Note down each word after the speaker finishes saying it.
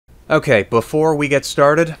Okay, before we get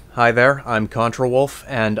started, hi there, I'm ContraWolf,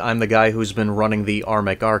 and I'm the guy who's been running the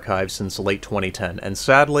Armake archive since late 2010, and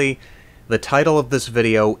sadly, the title of this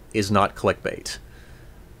video is not clickbait.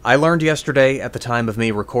 I learned yesterday, at the time of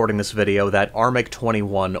me recording this video, that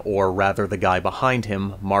Armake21, or rather the guy behind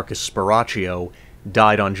him, Marcus Sparacio,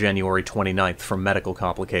 died on January 29th from medical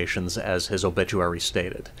complications, as his obituary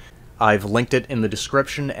stated. I've linked it in the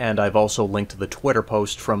description, and I've also linked the Twitter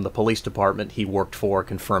post from the police department he worked for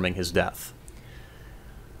confirming his death.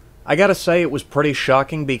 I gotta say, it was pretty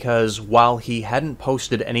shocking because while he hadn't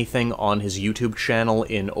posted anything on his YouTube channel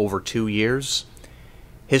in over 2 years,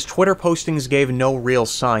 his Twitter postings gave no real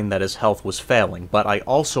sign that his health was failing, but I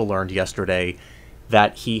also learned yesterday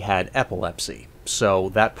that he had epilepsy, so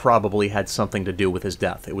that probably had something to do with his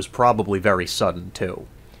death. It was probably very sudden, too.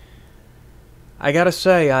 I gotta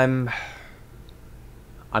say, I'm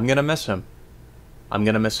gonna miss him. I'm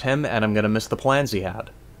gonna miss him, and I'm gonna miss the plans he had.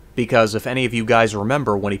 Because if any of you guys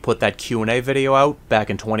remember when he put that Q&A video out back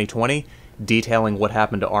in 2020, detailing what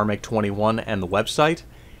happened to Armake21 and the website,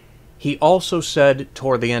 he also said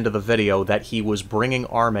toward the end of the video that he was bringing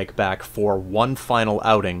Armake back for one final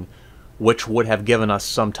outing, which would have given us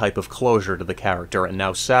some type of closure to the character, and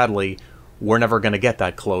now sadly, we're never gonna get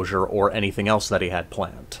that closure or anything else that he had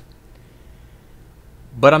planned.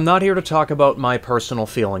 But I'm not here to talk about my personal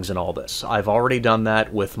feelings in all this. I've already done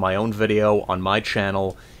that with my own video on my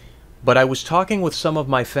channel, but I was talking with some of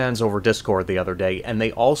my fans over Discord the other day, and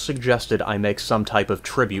they all suggested I make some type of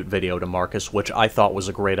tribute video to Marcus, which I thought was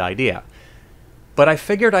a great idea. But I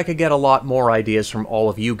figured I could get a lot more ideas from all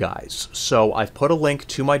of you guys, so I've put a link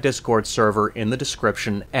to my Discord server in the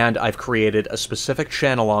description, and I've created a specific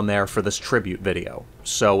channel on there for this tribute video.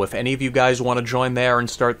 So if any of you guys want to join there and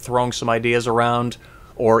start throwing some ideas around,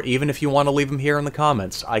 or even if you want to leave them here in the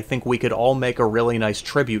comments, I think we could all make a really nice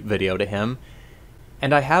tribute video to him.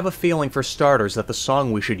 And I have a feeling for starters that the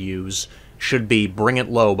song we should use should be Bring It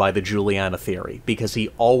Low by the Juliana Theory, because he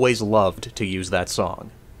always loved to use that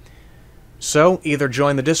song. So, either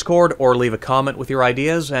join the Discord or leave a comment with your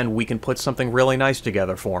ideas, and we can put something really nice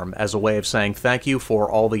together for him, as a way of saying thank you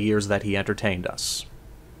for all the years that he entertained us.